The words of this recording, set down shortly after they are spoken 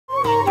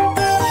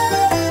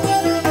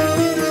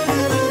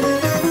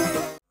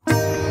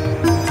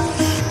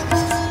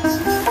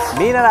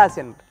மீனராசி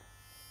என்று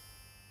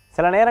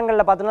சில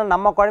நேரங்களில் பார்த்தோன்னா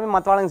நம்ம குழம்பு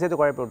மற்றவாளுங்க சேர்த்து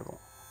குழப்பி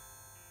விட்டுருவோம்.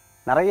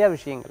 நிறைய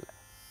விஷயங்கள்ல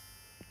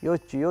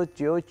யோசிச்சு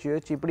யோசிச்சு யோசிச்சு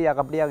யோசிச்சு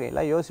இப்படியாக அப்படியாக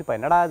எல்லாம் யோசிப்பா.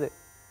 என்னடா அது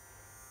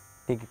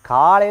இன்றைக்கி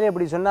காலையில்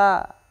இப்படி சொன்னால்,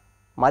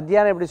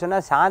 மத்தியானம் இப்படி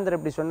சொன்னால், சாயந்தரம்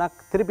இப்படி சொன்னால்,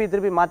 திருப்பி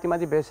திருப்பி மாற்றி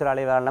மாற்றி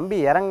பேசுகிறாளே, வேறு நம்பி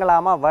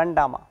இறங்கலாமா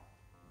வேண்டாமா?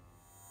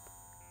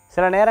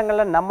 சில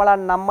நேரங்களில்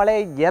நம்மளே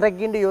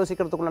இறக்கிண்டு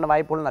யோசிக்கிறதுக்குள்ள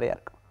வாய்ப்புகள் நிறையா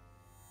இருக்குது.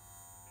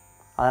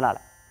 அதனால்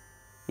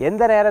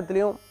எந்த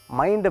நேரத்துலையும்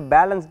மைண்டு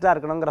பேலன்ஸ்டாக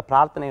இருக்கணுங்கிற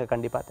பிரார்த்தனைகள்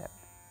கண்டிப்பாக தேவை.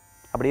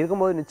 அப்படி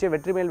இருக்கும்போது நிச்சயம்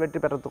வெற்றி மேல் வெற்றி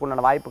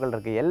பெறத்துக்குண்டான வாய்ப்புகள்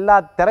இருக்குது. எல்லா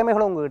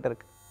திறமைகளும் உங்ககிட்ட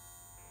இருக்குது.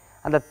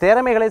 அந்த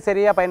திறமைகளை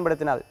சரியாக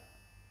பயன்படுத்தினால்,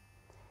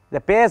 இதை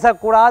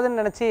பேசக்கூடாதுன்னு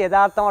நினச்சி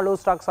யதார்த்தமாக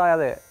லூஸ் டாக்ஸாக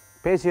அது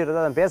பேசிடுறது,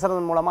 அதை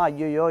பேசுகிறது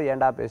மூலமாக ஐயோ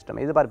ஏண்டா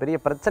பேசிட்டோம், இது பாரு பெரிய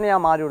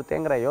பிரச்சனையாக மாறி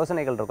விடுத்தேங்கிற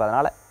யோசனைகள் இருக்கும்.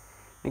 அதனால்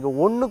நீங்கள்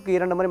 1க்கு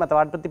 2 முறை மற்ற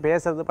வார்த்தை பற்றி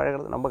பேசுறது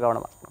பழகிறது ரொம்ப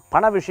கவனமாக இருக்கணும்.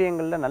 பண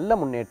விஷயங்களில் நல்ல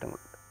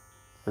முன்னேற்றங்கள் உண்டு,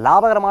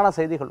 லாபகரமான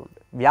செய்திகள்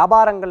உண்டு,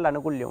 வியாபாரங்கள்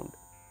அனுகூல்யம் உண்டு.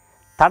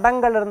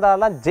 தடங்கள்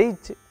இருந்தாலும்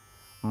ஜெயிச்சு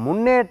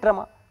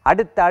முன்னேற்றமாக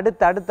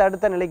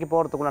அடுத்த நிலைக்கு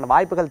போகிறதுக்குண்டான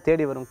வாய்ப்புகள்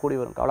தேடி வரும், கூடி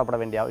வரும். கவலைப்பட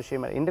வேண்டிய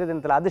அவசியம் இல்லை. இன்றைய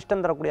தினத்தில்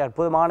அதிர்ஷ்டம் தரக்கூடிய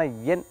அற்புதமான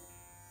எண்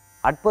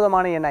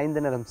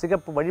 5 நிறம்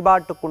சிகப்பு.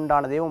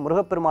 வழிபாட்டுக்குண்டான தெய்வம்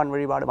முருகப்பெருமான்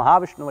வழிபாடு,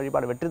 மகாவிஷ்ணு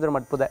வழிபாடு வெற்றி தரும்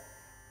அற்புத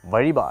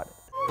வழிபாடு.